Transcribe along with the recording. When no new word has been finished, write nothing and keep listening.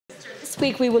This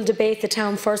week we will debate the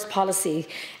Town First policy,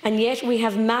 and yet we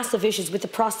have massive issues with the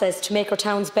process to make our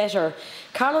towns better.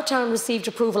 Carlow Town received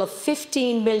approval of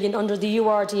 15 million under the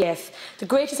URDF, the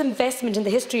greatest investment in the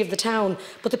history of the town,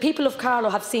 but the people of Carlow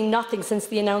have seen nothing since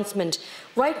the announcement.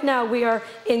 Right now we are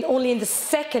only in the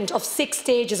second of 6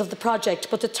 stages of the project,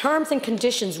 but the terms and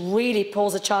conditions really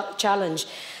pose a challenge.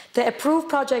 The approved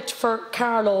project for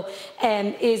Carlow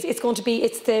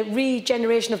it's the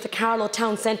regeneration of the Carlow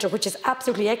Town Centre, which is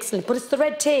absolutely excellent, but it's the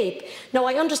red tape. Now,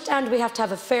 I understand we have to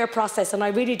have a fair process, and I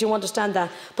really do understand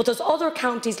that, but there's other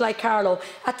counties like Carlow.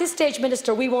 At this stage,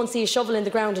 Minister, we won't see a shovel in the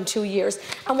ground in 2 years,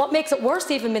 and what makes it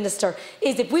worse even, Minister,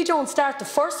 is if we don't start the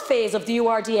first phase of the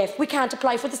URDF, we can't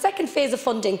apply for the second phase of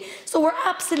funding. So we're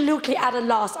absolutely at a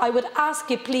loss. I would ask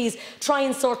you, please, try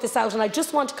and sort this out, and I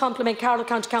just want to compliment Carlow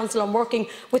County Council on working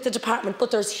with the department,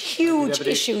 but there's huge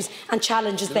issues and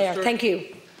challenges there. Thank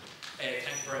you. Thank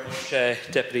you very much,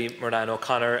 Deputy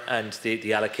Murnane-O'Connor. And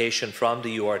the allocation from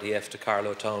the URDF to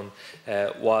Carlow Town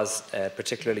was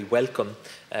particularly welcome.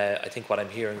 I think what I'm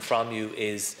hearing from you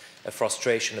is a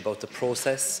frustration about the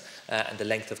process and the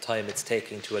length of time it's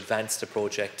taking to advance the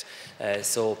project.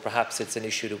 So perhaps it's an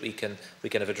issue that we can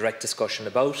have a direct discussion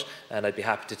about, and I'd be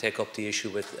happy to take up the issue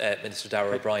with Minister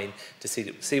Darragh O'Brien to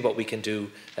see what we can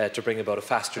do to bring about a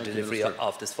faster delivery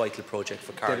of this vital project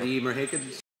for Carlow.